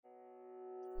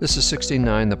This is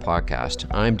 69 the podcast.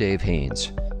 I'm Dave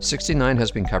Haynes. 69 has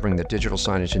been covering the digital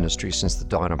signage industry since the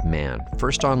dawn of man,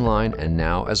 first online and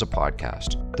now as a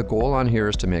podcast. The goal on here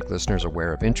is to make listeners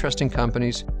aware of interesting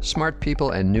companies, smart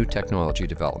people, and new technology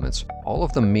developments, all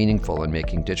of them meaningful in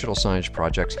making digital signage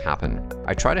projects happen.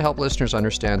 I try to help listeners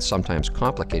understand sometimes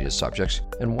complicated subjects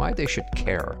and why they should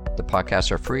care. The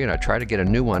podcasts are free and I try to get a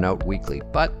new one out weekly,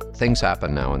 but things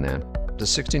happen now and then. The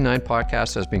 69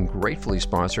 podcast has been gratefully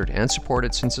sponsored and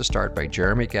supported since the start by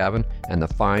Jeremy Gavin and the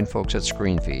fine folks at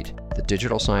ScreenFeed, the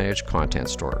digital signage content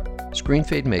store.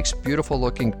 ScreenFeed makes beautiful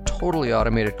looking, totally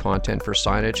automated content for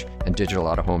signage and digital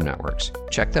out-of-home networks.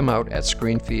 Check them out at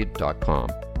screenfeed.com.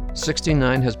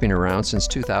 69 has been around since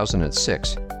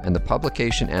 2006, and the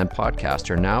publication and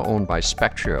podcast are now owned by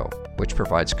Spectrio, which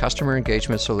provides customer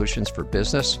engagement solutions for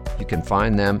business. You can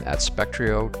find them at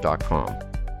spectrio.com.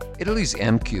 Italy's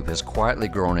M-Cube has quietly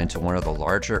grown into one of the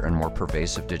larger and more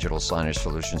pervasive digital signage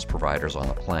solutions providers on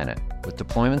the planet, with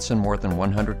deployments in more than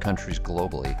 100 countries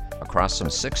globally across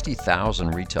some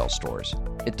 60,000 retail stores.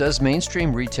 It does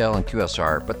mainstream retail and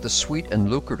QSR, but the sweet and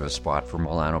lucrative spot for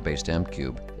Milano-based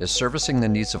M-Cube is servicing the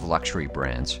needs of luxury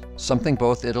brands, something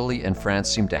both Italy and France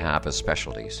seem to have as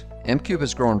specialties. M-Cube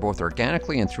has grown both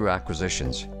organically and through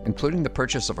acquisitions, including the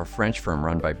purchase of a French firm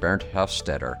run by Bernd,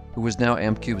 Hofstoetter, who is now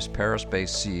M-Cube's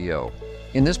Paris-based CEO.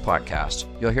 In this podcast,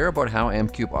 you'll hear about how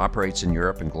M-Cube operates in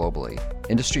Europe and globally,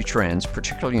 industry trends,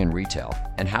 particularly in retail,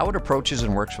 and how it approaches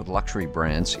and works with luxury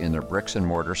brands in their bricks and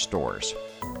mortar stores.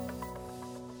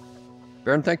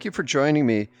 Bernd, thank you for joining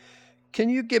me. Can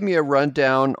you give me a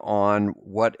rundown on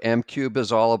what M-Cube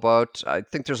is all about? I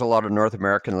think there's a lot of North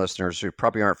American listeners who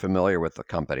probably aren't familiar with the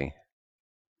company.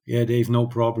 Yeah, Dave, no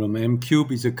problem.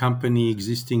 M-Cube is a company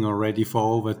existing already for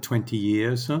over 20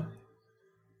 years.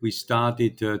 We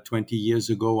started 20 years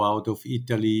ago out of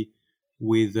Italy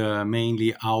with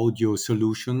mainly audio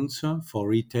solutions for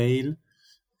retail.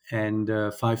 And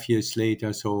 5 years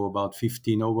later, so about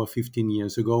 15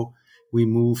 years ago, we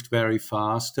moved very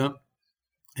fast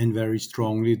and very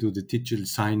strongly to the digital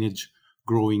signage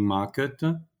growing market.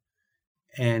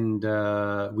 And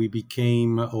we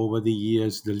became, over the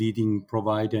years, the leading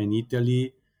provider in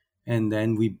Italy. And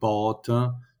then we bought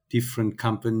different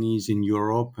companies in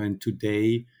Europe. And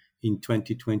today, in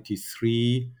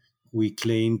 2023, we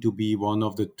claim to be one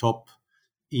of the top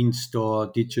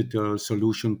in-store digital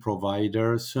solution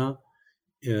providers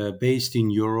based in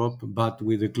Europe, but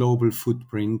with a global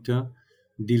footprint,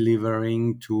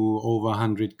 delivering to over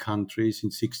 100 countries in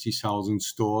 60,000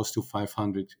 stores to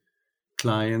 500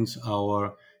 clients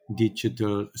our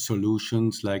digital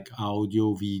solutions like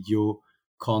audio, video,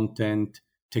 content,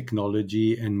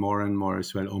 technology, and more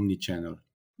as well, omnichannel.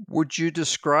 Would you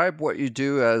describe what you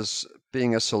do as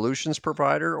being a solutions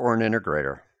provider or an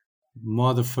integrator?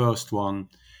 More the first one.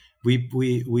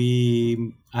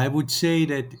 I would say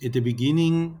that at the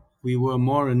beginning, we were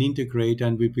more an integrator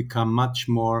and we become much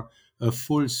more a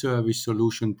full service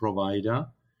solution provider.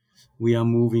 We are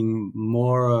moving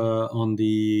more on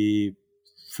the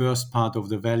first part of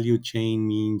the value chain,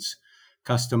 means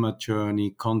customer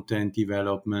journey, content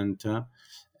development,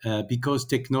 because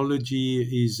technology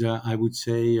is, I would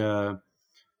say,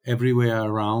 everywhere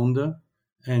around,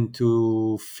 and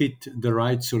to fit the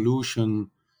right solution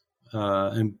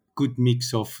and good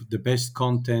mix of the best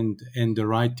content and the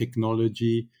right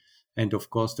technology, and of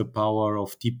course the power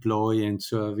of deploy and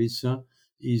service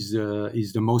is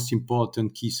the most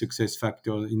important key success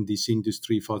factor in this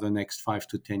industry for the next 5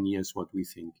 to 10 years, what we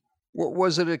think.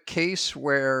 Was it a case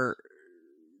where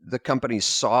the company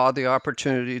saw the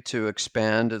opportunity to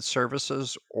expand its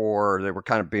services, or they were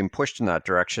kind of being pushed in that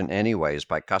direction anyways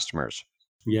by customers?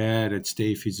 Yeah, that's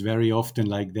Dave. It's very often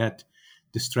like that.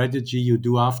 The strategy you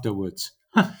do afterwards.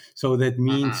 So that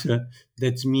means,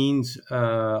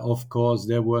 of course,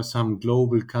 there were some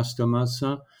global customers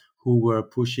who were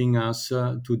pushing us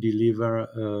to deliver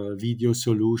video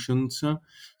solutions,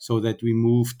 so that we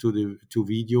moved to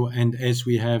video. And as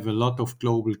we have a lot of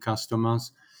global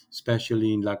customers,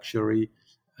 especially in luxury,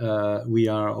 we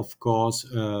are, of course,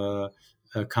 a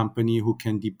company who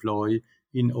can deploy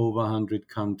in over 100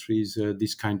 countries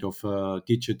this kind of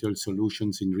digital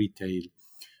solutions in retail.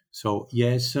 So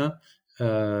yes,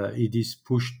 it is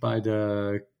pushed by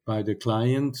the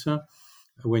clients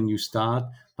when you start,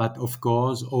 but of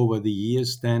course over the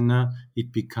years then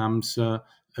it becomes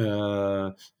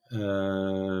let's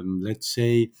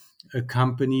say a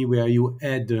company where you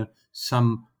add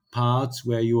some parts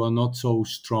where you are not so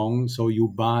strong, so you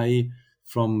buy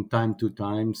from time to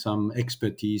time some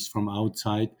expertise from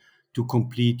outside to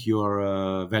complete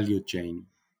your value chain.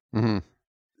 Mm-hmm.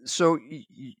 So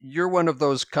you're one of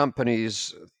those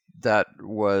companies that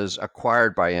was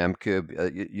acquired by M-Cube.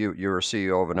 You were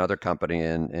CEO of another company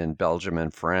in Belgium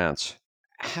and France.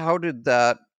 How did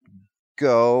that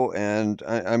go? And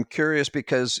I'm curious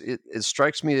because it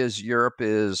strikes me as Europe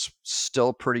is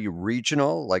still pretty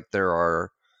regional. Like there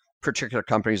are particular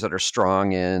companies that are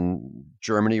strong in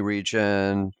Germany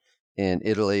region, in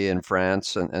Italy and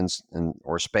France and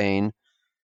or Spain,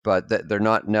 but they're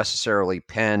not necessarily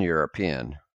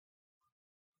pan-European.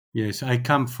 Yes, I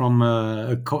come from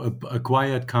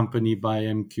acquired company by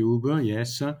MCube,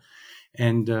 yes,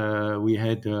 and we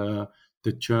had the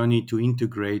journey to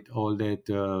integrate all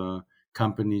that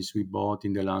companies we bought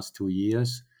in the last 2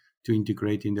 years, to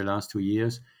integrate in the last 2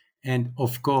 years. And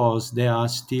of course, there are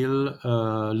still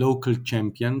local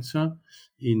champions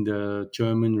in the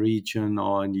German region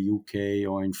or in the UK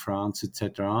or in France,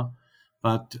 etc.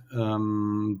 But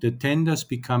the tenders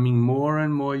becoming more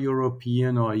and more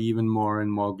European or even more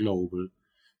and more global.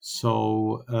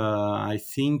 So I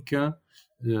think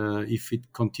if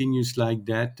it continues like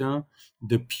that,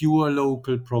 the pure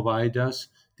local providers,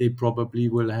 they probably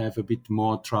will have a bit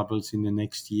more troubles in the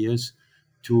next years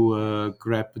to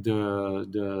grab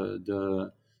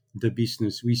the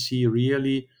business. We see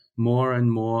really more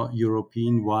and more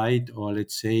European wide, or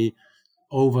let's say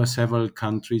over several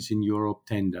countries in Europe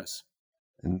tenders.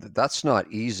 And that's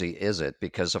not easy, is it?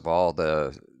 Because of all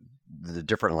the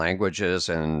different languages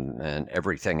and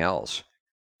everything else.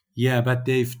 Yeah, but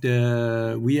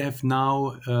we have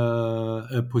now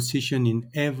a position in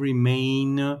every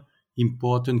main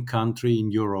important country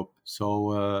in Europe.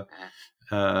 So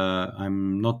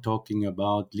I'm not talking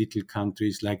about little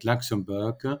countries like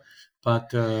Luxembourg,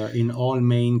 but in all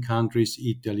main countries,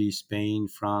 Italy, Spain,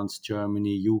 France,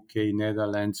 Germany, UK,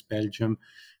 Netherlands, Belgium,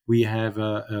 we have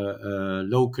a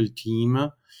local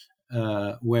team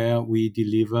where we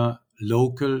deliver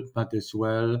local but as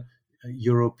well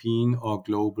European or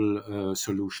global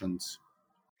solutions.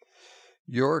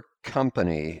 Your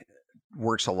company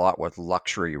works a lot with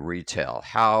luxury retail.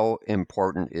 How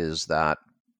important is that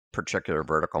particular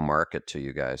vertical market to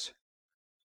you guys?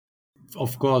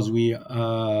 Of course, we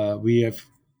have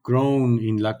grown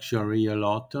in luxury a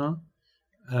lot.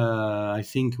 I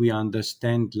think we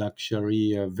understand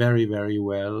luxury very very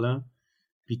well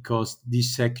because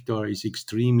this sector is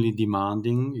extremely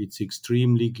demanding. It's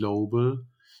extremely global.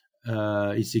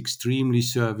 It's extremely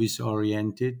service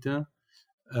oriented. And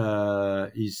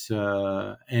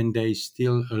there is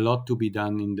still a lot to be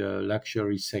done in the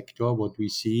luxury sector. What we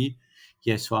see,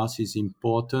 yes, for us is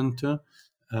important.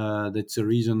 That's a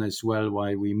reason as well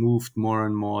why we moved more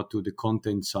and more to the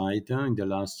content side in the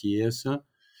last years.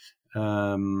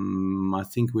 I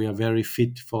think we are very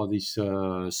fit for this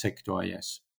sector,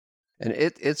 yes. And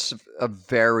it's a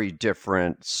very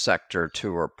different sector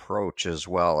to approach as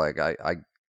well. Like I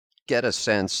get a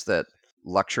sense that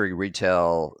luxury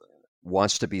retail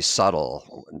wants to be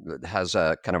subtle, has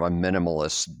a kind of a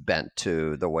minimalist bent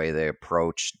to the way they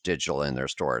approach digital in their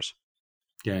stores.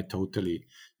 Yeah, totally.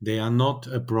 They are not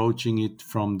approaching it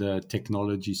from the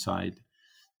technology side.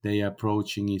 They are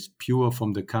approaching it pure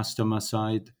from the customer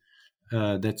side.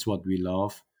 That's what we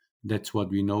love. That's what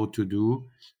we know to do.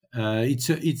 It's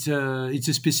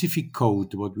a specific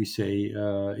code. What we say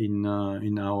in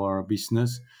our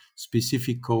business,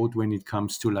 specific code when it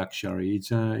comes to luxury.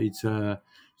 It's a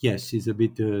yes, it's a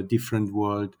bit different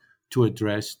world to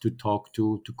address, to talk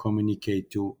to communicate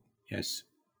to. Yes,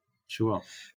 sure.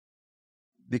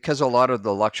 Because a lot of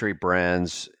the luxury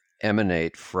brands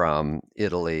emanate from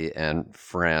Italy and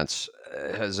France,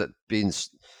 has it been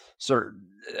sort of,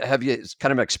 have you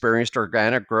kind of experienced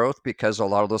organic growth because a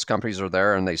lot of those companies are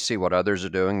there and they see what others are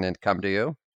doing and come to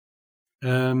you?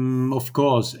 Of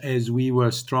course, as we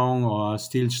were strong or are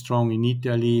still strong in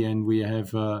Italy, and we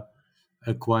have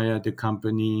acquired a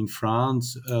company in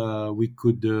France, we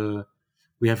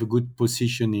have a good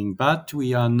positioning. But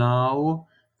we are now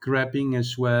grabbing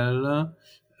as well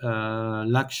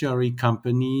luxury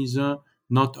companies,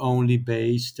 not only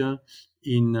based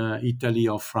in Italy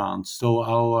or France. So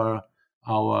our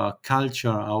culture,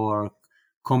 our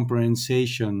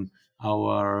comprehension,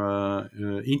 our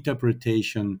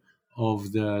interpretation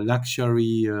of the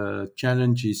luxury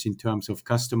challenges in terms of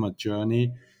customer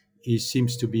journey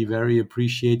seems to be very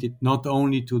appreciated, not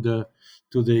only to the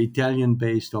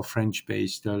Italian-based or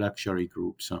French-based luxury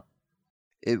groups.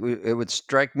 It would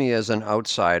strike me as an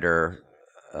outsider,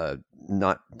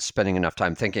 not spending enough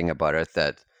time thinking about it,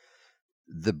 that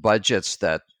the budgets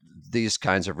that these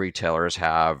kinds of retailers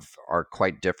have are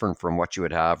quite different from what you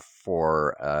would have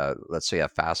for, let's say, a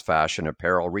fast fashion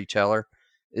apparel retailer.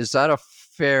 Is that a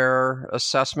fair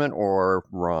assessment or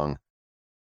wrong?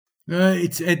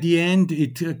 It's at the end.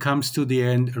 It comes to the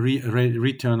end.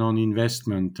 Return on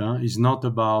investment is not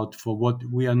about for what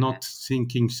we are not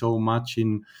thinking so much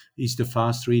in. Is the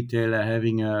fast retailer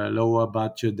having a lower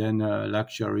budget than a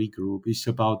luxury group? It's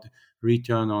about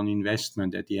return on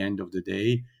investment at the end of the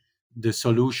day. The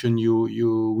solution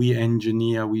we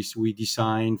engineer, we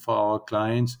design for our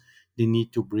clients. They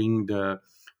need to bring the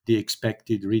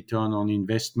expected return on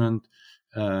investment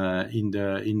in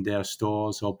their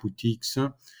stores or boutiques.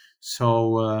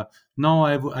 So no,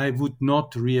 I would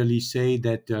not really say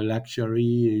that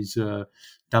luxury is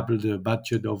double the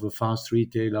budget of a fast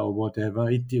retailer or whatever.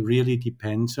 It really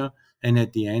depends, and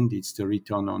at the end, it's the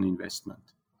return on investment.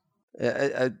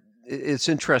 It's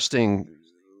interesting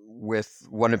with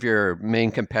one of your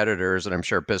main competitors, and I'm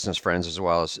sure business friends as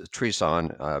well, as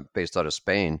Treson, based out of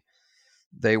Spain.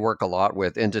 They work a lot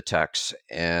with Inditex,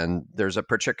 and there's a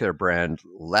particular brand,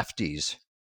 Lefties,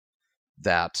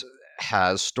 that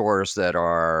has stores that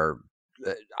are,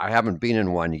 I haven't been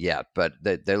in one yet, but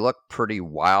they look pretty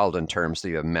wild in terms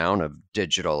of the amount of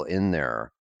digital in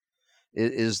there.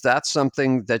 Is that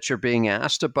something that you're being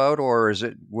asked about, or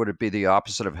would it be the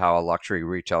opposite of how a luxury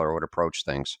retailer would approach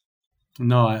things?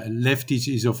 No, Lefties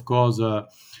is of course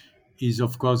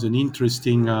an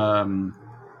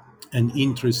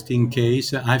interesting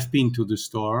case. I've been to the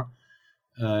store,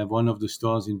 one of the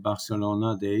stores in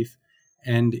Barcelona, Dave,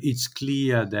 and it's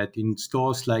clear that in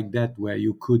stores like that where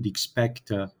you could expect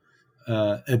a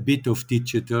bit of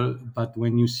digital, but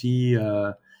when you see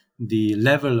the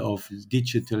level of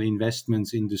digital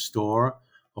investments in the store,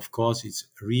 of course, it's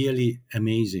really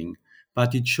amazing.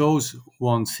 But it shows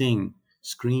one thing: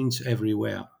 screens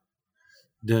everywhere.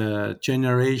 The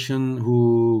generation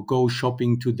who go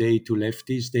shopping today to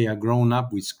Lefties, they are grown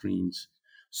up with screens.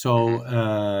 So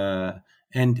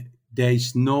and there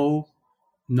is no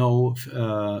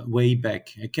way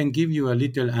back. I can give you a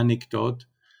little anecdote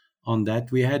on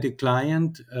that. We had a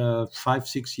client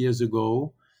 5-6 years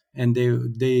ago, and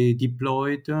they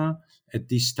deployed at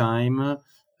this time a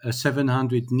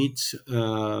 700 nits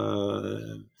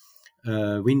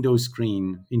window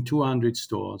screen in 200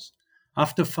 stores.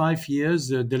 After 5 years,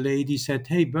 the lady said,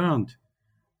 "Hey, Bernd,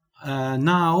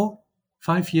 now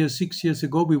 5 years, 6 years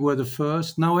ago, we were the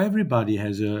first. Now everybody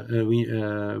has a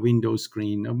window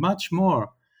screen, much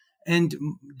more. And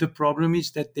the problem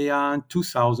is that they are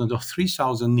 2,000 or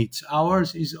 3,000 nits.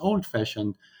 Ours is old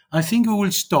fashioned. I think we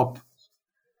will stop."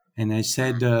 And I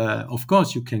said, "Of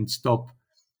course you can stop,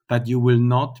 but you will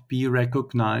not be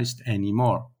recognized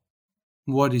anymore."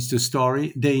 What is the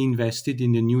story? They invested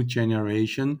in the new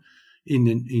generation, in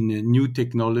a new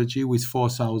technology with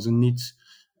 4,000 nits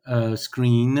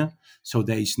screen. So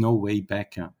there is no way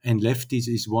back. And Lefties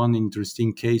is one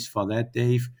interesting case for that,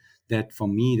 Dave, that for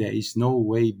me, there is no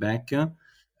way back.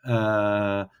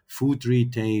 Food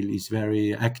retail is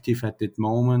very active at that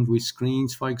moment with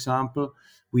screens, for example.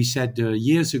 We said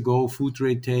years ago, food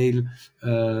retail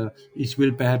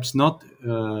will perhaps not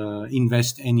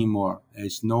invest anymore.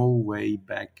 There's no way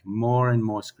back. More and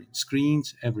more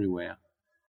screens everywhere.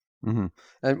 Mm-hmm.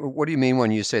 And what do you mean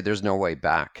when you say there's no way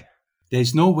back?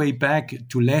 There's no way back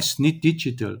to less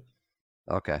digital.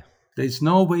 Okay. There's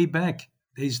no way back.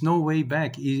 There's no way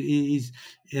back.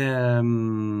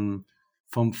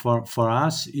 For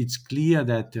us, it's clear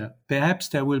that perhaps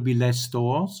there will be less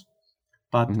stores,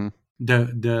 but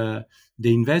Mm-hmm.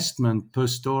 the investment per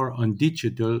store on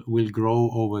digital will grow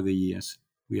over the years.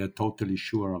 We are totally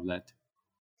sure of that.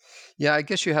 Yeah, I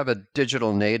guess you have a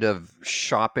digital native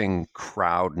shopping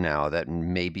crowd now that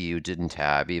maybe you didn't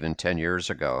have even 10 years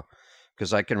ago.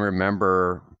 Because I can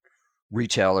remember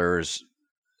retailers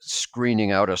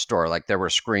screening out a store, like there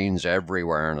were screens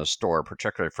everywhere in a store,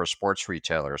 particularly for sports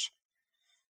retailers.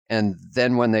 And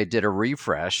then when they did a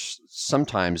refresh,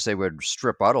 sometimes they would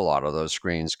strip out a lot of those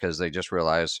screens because they just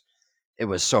realized it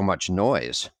was so much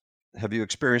noise. Have you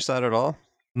experienced that at all?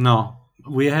 No,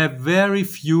 we have very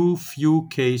few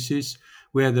cases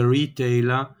where the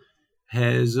retailer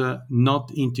has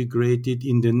not integrated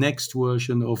in the next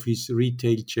version of his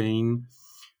retail chain,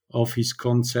 of his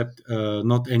concept,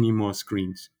 not any more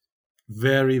screens.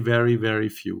 Very, very, very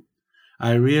few.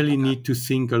 I really need to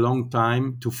think a long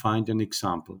time to find an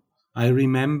example. I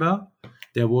remember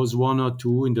there was one or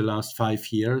two in the last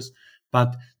 5 years,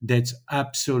 but that's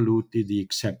absolutely the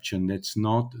exception. That's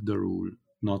not the rule,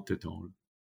 not at all.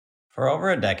 For over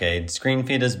a decade,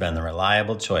 ScreenFeed has been the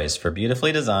reliable choice for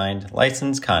beautifully designed,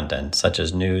 licensed content such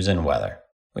as news and weather.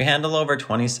 We handle over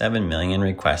 27 million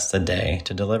requests a day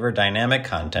to deliver dynamic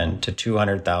content to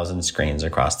 200,000 screens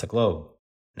across the globe.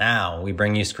 Now we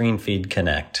bring you ScreenFeed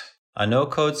Connect, a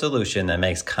no-code solution that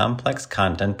makes complex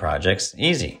content projects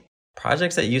easy.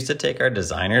 Projects that used to take our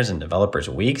designers and developers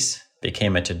weeks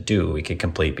became a to-do we could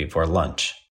complete before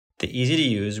lunch. The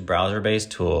easy-to-use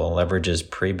browser-based tool leverages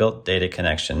pre-built data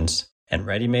connections and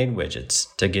ready-made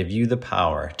widgets to give you the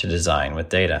power to design with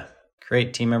data.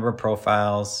 Create team member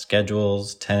profiles,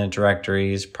 schedules, tenant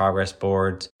directories, progress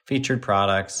boards, featured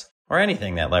products, or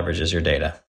anything that leverages your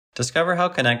data. Discover how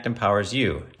Connect empowers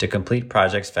you to complete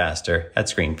projects faster at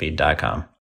screenfeed.com.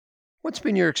 What's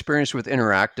been your experience with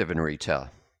interactive in retail?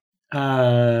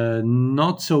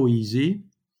 Not so easy,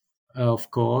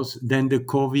 of course. Then the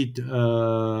COVID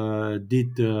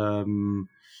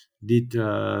did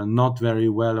not very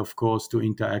well, of course, to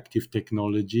interactive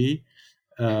technology.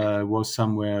 Was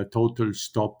somewhere a total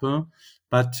stopper.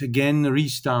 But again,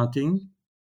 restarting.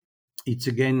 It's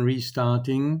again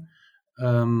restarting.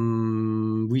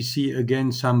 We see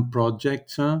again some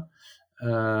projects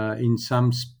in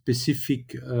some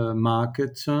specific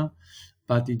markets,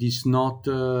 but it is not.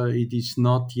 It is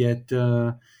not yet.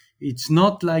 It's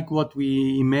not like what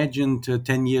we imagined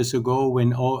 10 years ago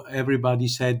when everybody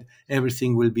said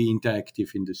everything will be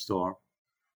interactive in the store.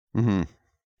 Mm-hmm.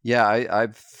 Yeah,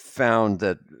 I've found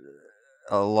that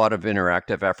a lot of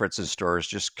interactive efforts in stores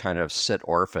just kind of sit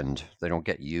orphaned. They don't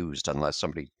get used unless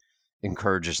somebody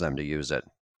encourages them to use it.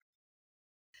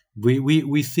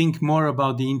 We think more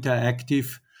about the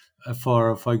interactive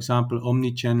for example,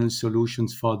 omni-channel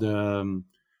solutions for the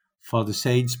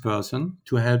salesperson,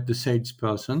 to help the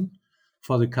salesperson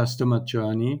for the customer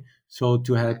journey, so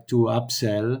to help to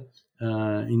upsell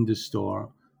in the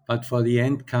store. But for the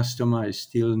end customer, it's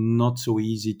still not so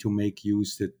easy to make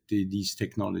use of these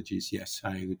technologies. Yes,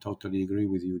 I totally agree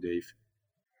with you, Dave.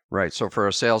 Right. So for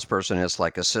a salesperson, it's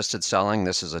like assisted selling.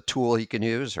 This is a tool he can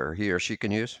use, or he or she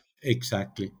can use.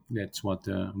 Exactly. That's what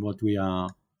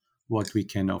we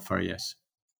can offer. Yes.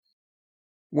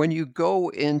 When you go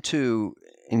into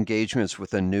engagements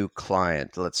with a new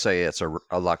client, let's say it's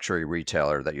a luxury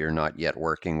retailer that you're not yet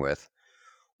working with,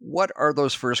 what are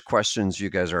those first questions you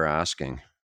guys are asking?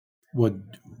 What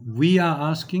we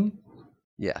are asking,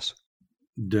 Yes.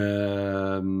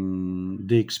 the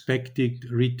expected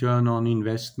return on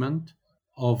investment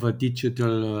of a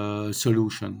digital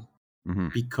solution, Mm-hmm.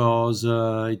 because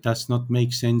it does not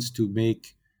make sense to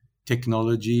make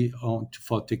technology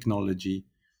for technology.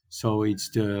 So it's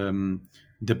the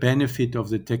benefit of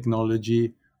the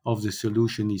technology of the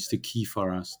solution is the key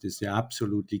for us. This is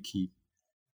absolutely key.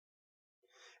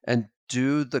 And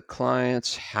do the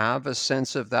clients have a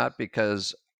sense of that?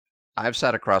 Because I've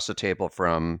sat across the table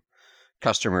from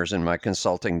customers in my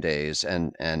consulting days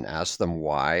and asked them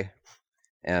why.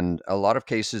 And a lot of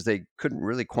cases, they couldn't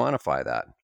really quantify that.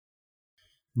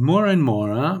 More and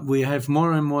more, we have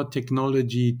more and more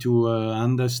technology to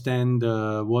understand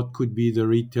what could be the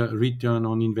return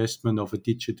on investment of a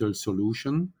digital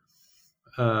solution.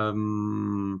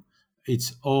 Um,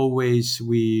 it's always,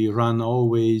 we run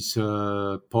always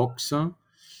POCs,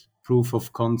 proof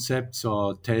of concepts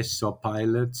or tests or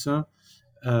pilots.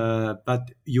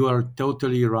 But you are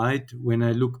totally right. When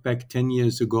I look back 10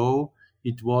 years ago,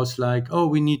 it was like, oh,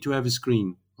 we need to have a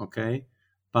screen. Okay.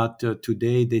 But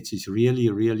today, this is really,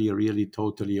 really, really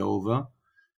totally over.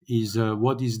 Is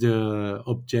what is the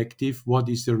objective? What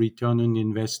is the return on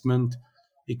investment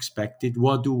expected?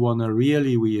 What do wanna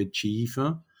really we achieve?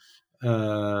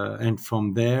 And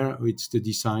from there, it's the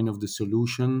design of the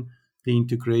solution, the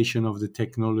integration of the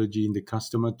technology in the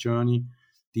customer journey.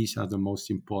 These are the most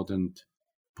important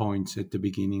points at the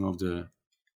beginning of the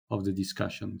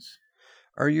discussions.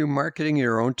 Are you marketing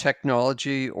your own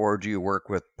technology or do you work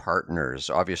with partners?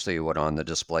 Obviously, what on the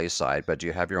display side, but do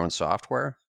you have your own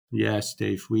software? Yes,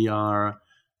 Dave, we are,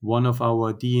 one of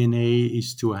our DNA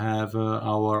is to have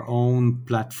our own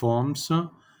platforms,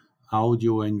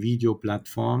 audio and video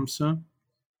platforms.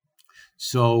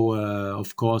 So,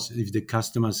 of course, if the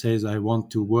customer says, I want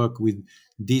to work with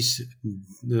this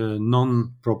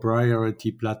non-proprietary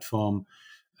platform,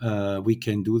 we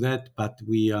can do that, but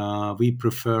we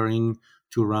preferring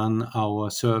to run our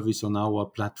service on our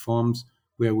platforms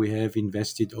where we have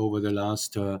invested over the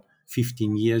last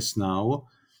 15 years now.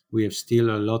 We have still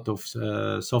a lot of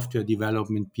software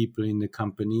development people in the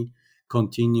company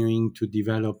continuing to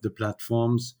develop the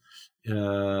platforms,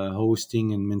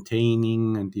 hosting and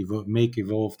maintaining and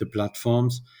evolve the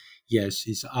platforms. Yes,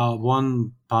 it's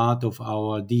one part of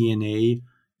our DNA,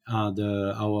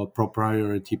 our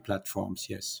proprietary platforms.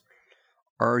 Yes.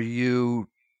 Are you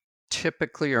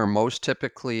typically or most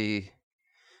typically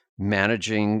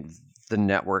managing the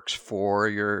networks for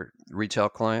your retail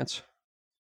clients?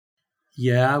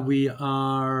 Yeah, we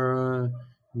are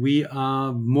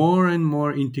more and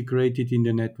more integrated in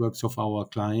the networks of our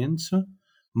clients.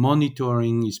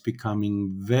 Monitoring is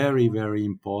becoming very, very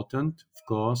important, of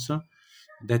course.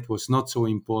 That was not so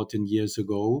important years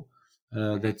ago.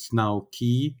 That's now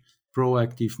key.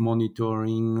 Proactive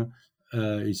monitoring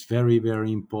is very,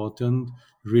 very important.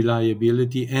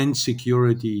 Reliability and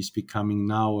security is becoming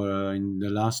now, in the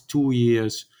last 2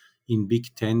 years, in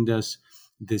big tenders.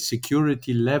 The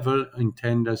security level in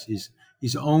tenders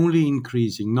is only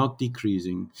increasing, not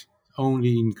decreasing,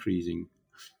 only increasing.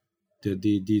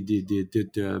 The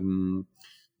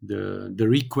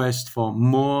request for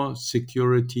more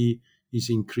security is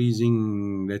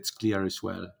increasing. That's clear as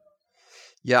well.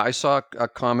 Yeah, I saw a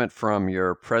comment from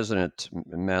your president,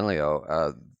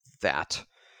 Manlio, that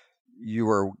you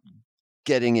were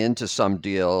getting into some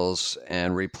deals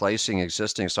and replacing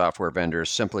existing software vendors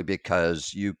simply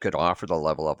because you could offer the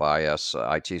level of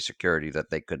IT security that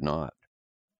they could not.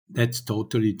 That's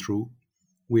totally true.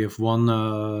 We have won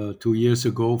 2 years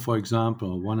ago, for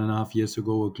example, 1.5 years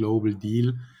ago, a global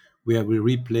deal where we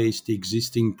replaced the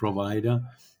existing provider,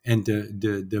 and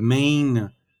the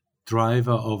main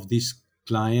driver of this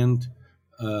client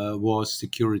was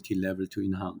security level to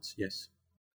enhance. Yes.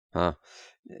 Huh.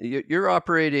 You're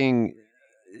operating,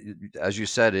 as you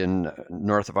said, in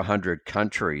north of 100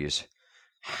 countries.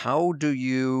 How do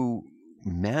you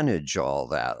manage all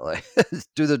that? Like,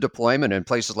 do the deployment in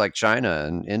places like China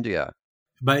and India?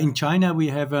 But in China, we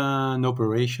have an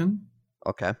operation.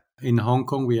 Okay. In Hong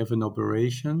Kong, we have an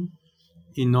operation.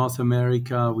 In North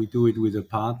America, we do it with a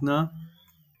partner.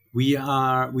 We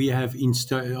have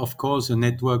of course a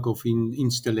network of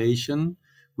installation.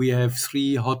 We have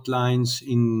 3 hotlines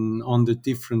on the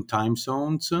different time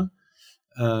zones.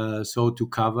 So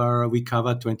we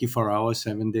cover 24 hours,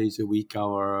 7 days a week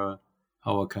our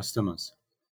customers.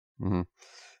 Hmm.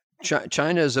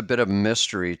 China is a bit of a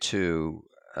mystery to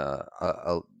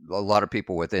a lot of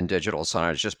people within digital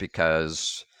signage, just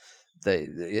because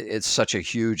it's such a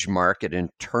huge market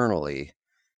internally.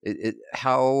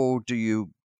 How do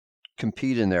you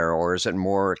compete in there, or is it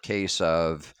more a case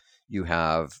of you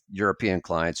have European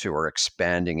clients who are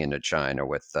expanding into China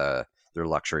with their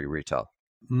luxury retail?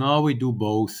 Now we do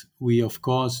both. We of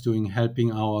course doing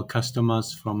helping our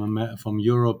customers from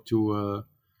Europe to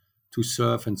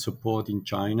serve and support in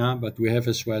China, but we have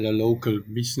as well a local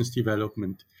business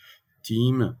development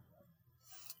team.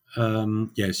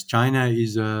 Yes, China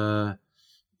is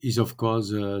of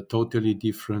course a totally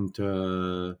different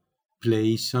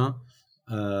place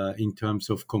in terms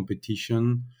of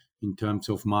competition, in terms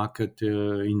of market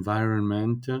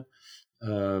environment.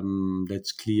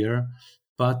 That's clear,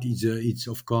 but it's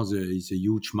of course it's a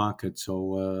huge market.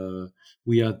 So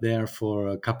we are there for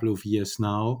a couple of years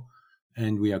now,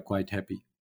 and we are quite happy.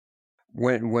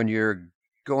 When you're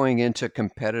going into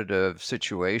competitive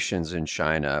situations in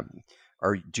China,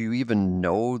 do you even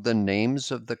know the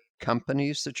names of the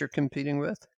companies that you're competing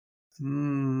with?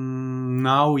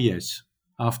 Now, yes.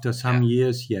 After some Yeah.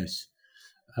 years, yes.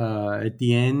 At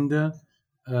the end,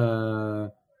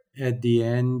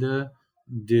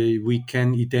 we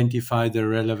can identify the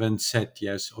relevant set,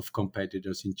 yes, of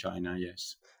competitors in China.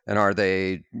 Yes, And are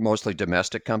they mostly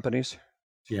domestic companies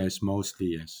yes, mostly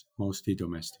yes, mostly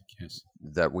domestic. Yes,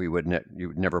 that you would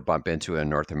never bump into in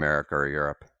North America or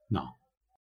Europe? no.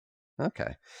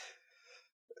 Okay.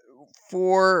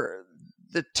 For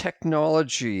the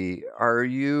technology, are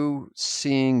you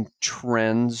seeing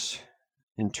trends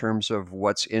in terms of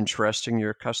what's interesting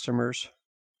your customers?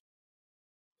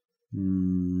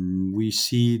 We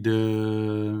see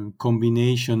the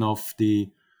combination of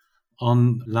the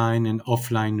online and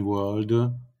offline world,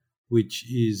 which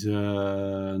is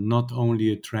not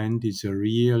only a trend, it's a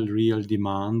real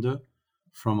demand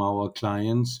from our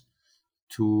clients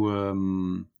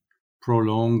to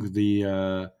prolong the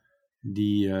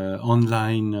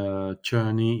online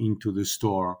journey into the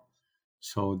store.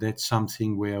 So that's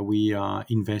something where we are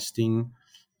investing.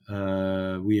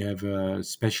 We have a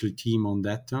special team on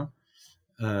that,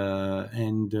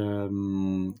 and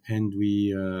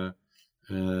we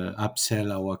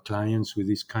upsell our clients with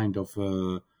this kind of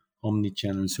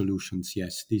omni-channel solutions.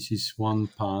 Yes, this is one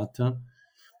part.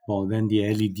 Well, then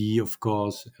the LED, of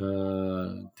course,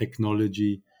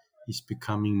 technology is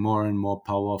becoming more and more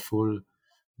powerful.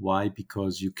 Why?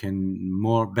 Because you can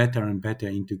better and better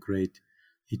integrate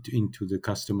it into the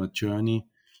customer journey.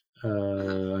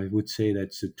 I would say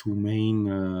that's the two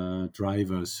main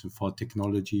drivers for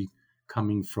technology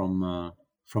coming from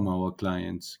our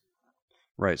clients.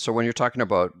 Right. So when you're talking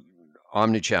about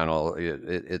omni-channel,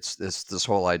 it's this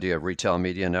whole idea of retail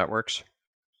media networks.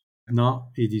 No,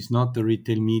 it is not the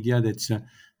retail media. That's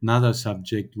another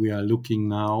subject we are looking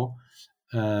now.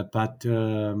 But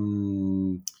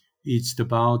it's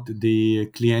about the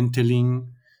clienteling.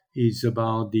 is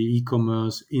about the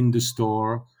e-commerce in the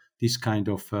store, this kind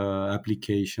of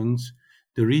applications.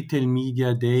 The retail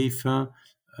media, Dave,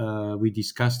 we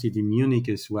discussed it in Munich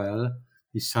as well,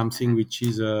 is something which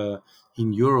is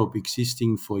in Europe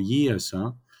existing for years.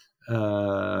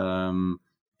 Um,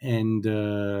 and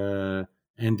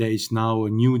and there is now a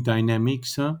new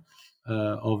dynamics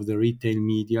of the retail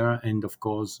media, and of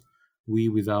course we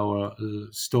with our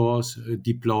stores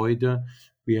deployed,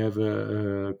 we have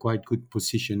a quite good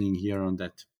positioning here on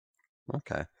that.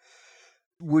 Okay.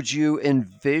 Would you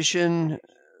envision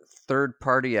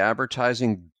third-party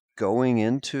advertising going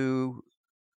into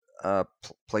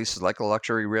places like a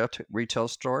luxury retail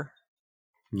store?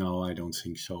 No, I don't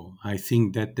think so. I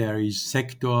think that there is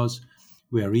sectors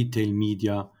where retail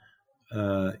media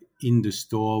uh, in the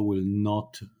store will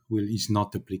is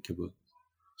not applicable.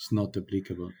 It's not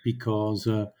applicable because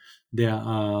there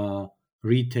are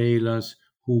retailers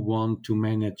who want to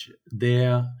manage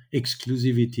their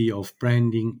exclusivity of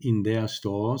branding in their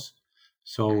stores.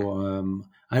 So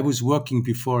I was working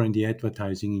before in the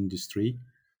advertising industry,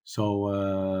 so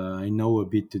I know a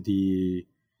bit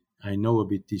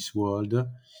this world.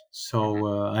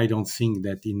 So I don't think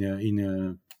that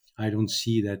I don't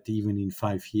see that even in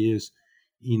 5 years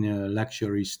in a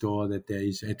luxury store that there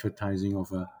is advertising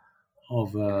of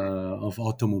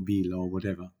automobile or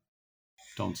whatever.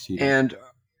 Don't see that. And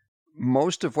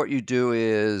most of what you do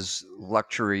is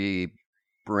luxury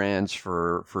brands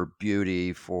for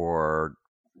beauty, for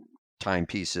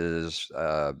timepieces,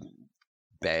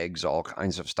 bags, all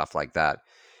kinds of stuff like that.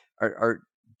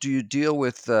 Do you deal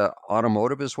with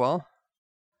automotive as well?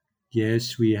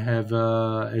 Yes, we have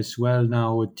as well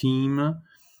now a team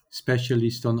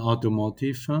specialist on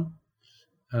automotive.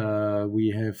 We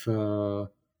have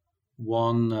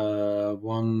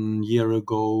 1 year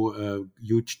ago a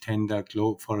huge tender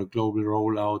for a global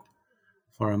rollout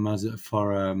for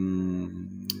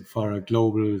a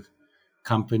global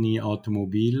company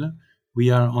automobile.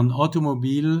 We are on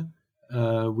automobile.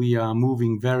 We are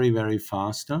moving very, very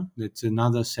fast. That's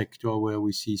another sector where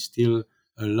we see still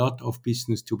a lot of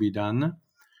business to be done.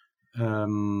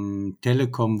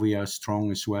 Telecom, we are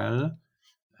strong as well.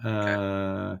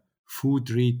 Food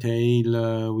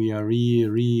retail, we are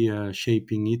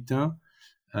reshaping it.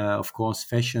 Of course,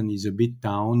 fashion is a bit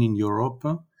down in Europe.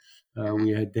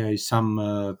 There is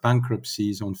some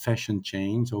bankruptcies on fashion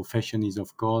chains. So fashion is,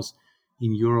 of course,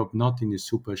 in Europe not in a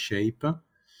super shape.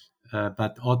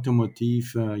 But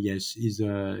automotive, yes, is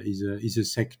a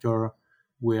sector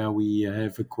where we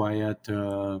have acquired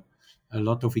a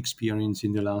lot of experience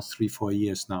in the last 3-4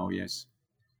 years now. Yes.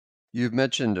 You've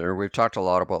mentioned, or we've talked a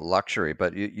lot about luxury,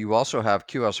 but you also have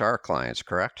QSR clients,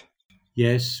 correct?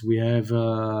 Yes, we have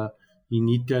in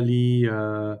Italy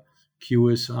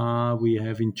QSR, we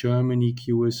have in Germany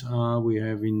QSR, we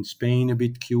have in Spain a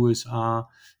bit QSR,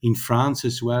 in France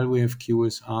as well we have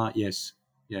QSR. Yes,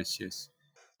 yes, yes.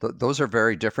 Those are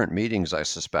very different meetings, I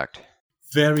suspect.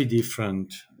 Very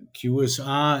different.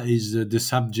 QSR is the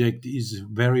subject is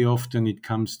very often it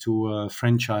comes to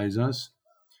franchisers,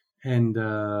 and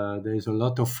there's a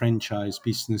lot of franchise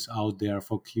business out there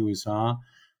for QSR,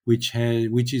 which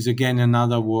is again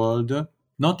another world.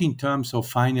 Not in terms of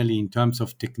finally in terms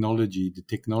of technology. The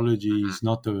technology is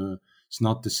not the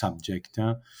subject.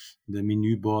 The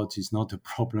menu boards is not a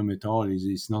problem at all.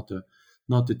 It's not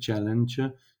a challenge.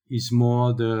 It's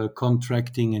more the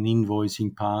contracting and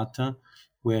invoicing part.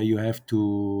 Where you have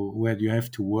to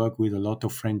work with a lot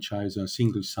of franchisers,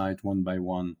 single site, one by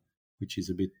one, which is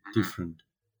a bit different.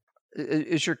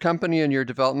 Is your company and your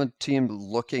development team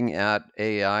looking at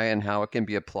AI and how it can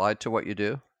be applied to what you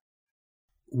do?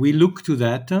 We look to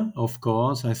that, of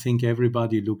course. I think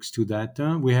everybody looks to that.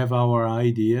 We have our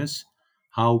ideas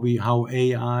how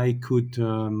AI could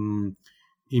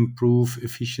improve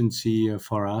efficiency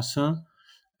for us.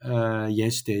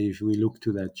 Yes, Dave, we look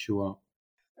to that. Sure.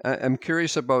 I'm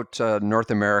curious about North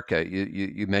America.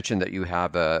 You mentioned that you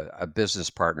have a business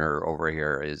partner over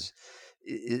here.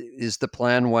 Is the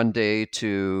plan one day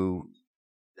to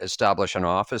establish an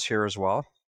office here as well?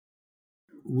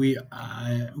 We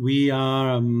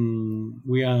are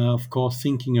of course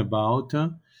thinking about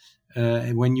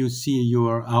when you see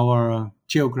our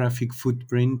geographic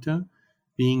footprint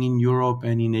being in Europe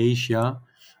and in Asia.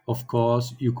 Of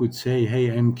course, you could say, "Hey,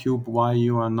 MCube, why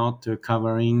you are not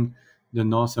covering the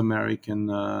North American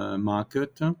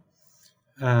market?"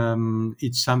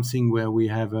 It's something where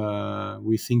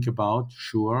we think about,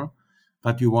 sure,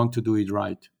 but you want to do it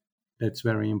right. That's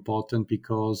very important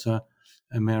because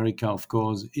America, of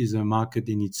course, is a market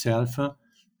in itself,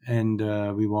 and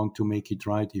we want to make it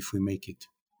right if we make it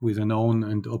with an owned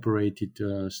and operated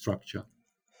structure.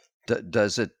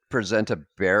 Does it present a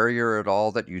barrier at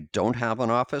all that you don't have an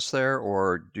office there,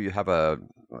 or do you have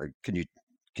can you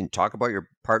talk about your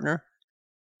partner?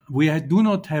 We do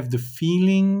not have the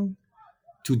feeling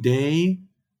today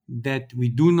that we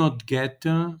do not get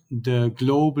the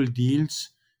global deals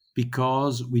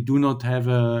because we do not have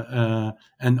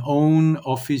an own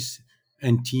office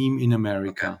and team in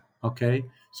America. Okay,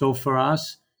 so for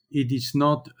us it is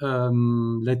not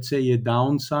let's say a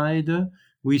downside.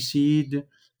 We see it.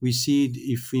 We see it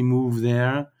if we move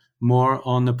there more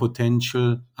on a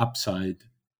potential upside.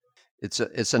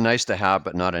 It's a nice to have,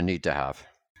 but not a need to have.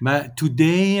 But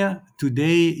today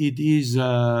it is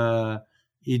not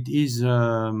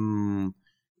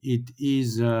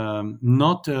it's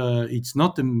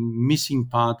not a missing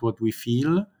part what we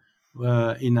feel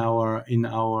in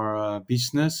our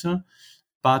business,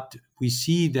 but we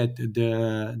see that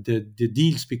the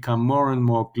deals become more and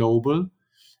more global,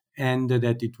 and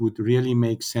that it would really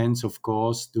make sense, of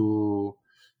course, to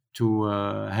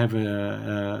have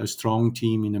a strong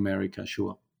team in America.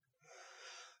 Sure.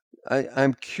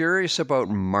 I'm curious about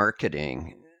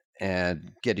marketing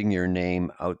and getting your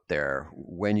name out there.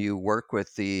 When you work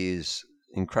with these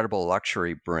incredible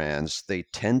luxury brands, they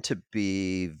tend to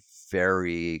be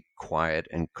very quiet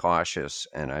and cautious.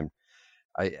 And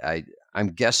I'm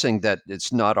guessing that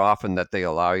it's not often that they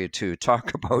allow you to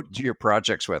talk about your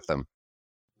projects with them.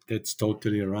 That's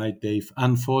totally right, Dave.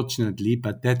 Unfortunately,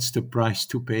 but that's the price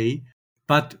to pay.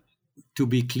 But to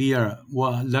be clear,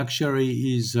 luxury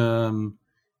is a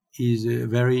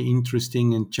very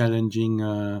interesting and challenging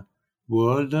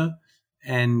world.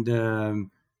 And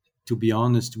to be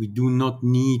honest, we do not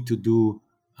need to do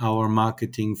our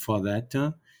marketing for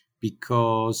that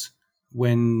because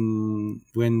when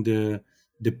the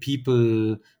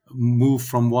people move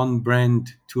from one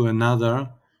brand to another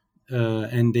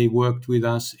and they worked with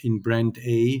us in brand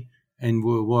A and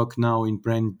will work now in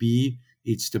brand B,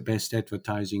 it's the best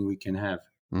advertising we can have.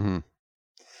 Mm-hmm.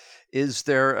 Is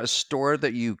there a store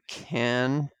that you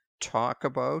can talk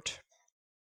about?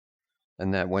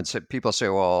 And that when people say,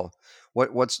 well,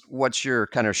 what's your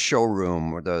kind of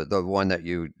showroom, or the one that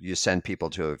you send people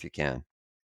to if you can?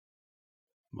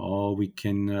 Or we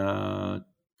can,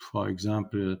 for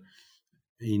example,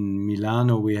 in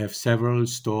Milano, we have several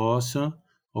stores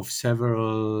of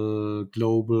several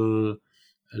global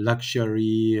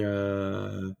luxury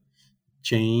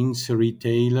chains,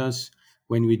 retailers.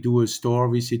 When we do a store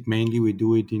visit, mainly we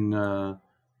do it in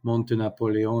Monte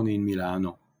Napoleone in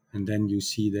Milano. And then you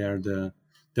see there the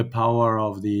power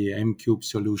of the M-Cube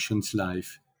Solutions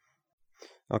live.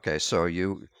 Okay, so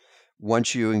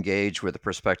once you engage with a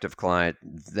prospective client,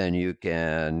 then you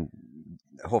can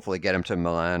hopefully get them to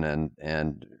Milan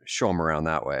and show them around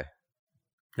that way.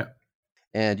 Yeah.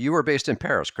 And you were based in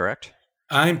Paris, correct?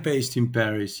 I'm based in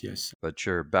Paris, yes. But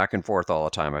you're back and forth all the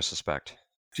time, I suspect.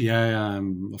 Yeah,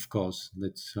 of course.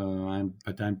 But I'm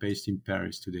based in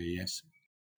Paris today, yes.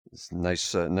 It's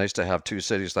nice to have two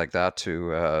cities like that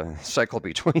to cycle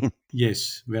between.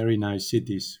 Yes, very nice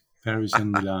cities, Paris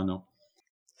and Milano.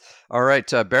 All right,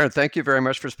 Bernd, thank you very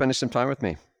much for spending some time with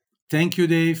me. Thank you,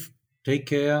 Dave. Take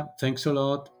care. Thanks a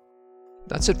lot.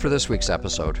 That's it for this week's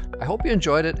episode. I hope you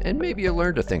enjoyed it and maybe you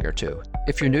learned a thing or two.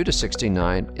 If you're new to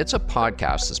 16.9, it's a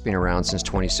podcast that's been around since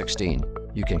 2016.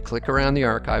 You can click around the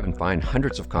archive and find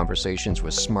hundreds of conversations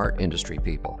with smart industry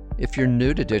people. If you're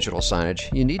new to digital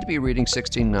signage, you need to be reading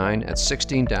 16.9 at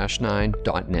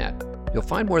 16-9.net. You'll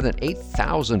find more than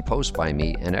 8,000 posts by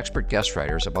me and expert guest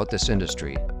writers about this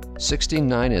industry.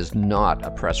 16.9 is not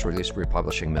a press release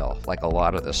republishing mill like a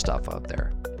lot of this stuff out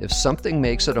there. If something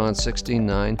makes it on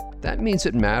 16.9, that means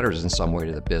it matters in some way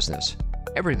to the business.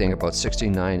 Everything about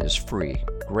 16.9 is free.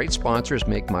 Great sponsors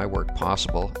make my work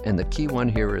possible, and the key one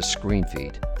here is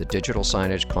ScreenFeed, the digital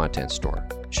signage content store.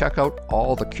 Check out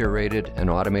all the curated and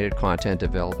automated content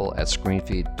available at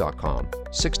screenfeed.com.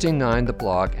 16.9, the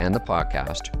blog, and the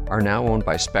podcast are now owned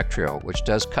by Spectrio, which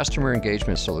does customer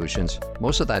engagement solutions,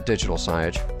 most of that digital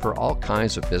signage, for all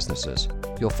kinds of businesses.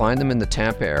 You'll find them in the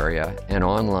Tampa area and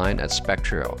online at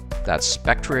Spectrio. That's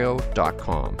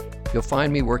spectrio.com. You'll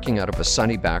find me working out of a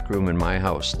sunny back room in my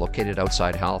house, located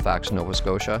outside Halifax, Nova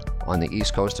Scotia, on the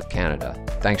east coast of Canada.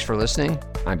 Thanks for listening.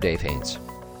 I'm Dave Haynes.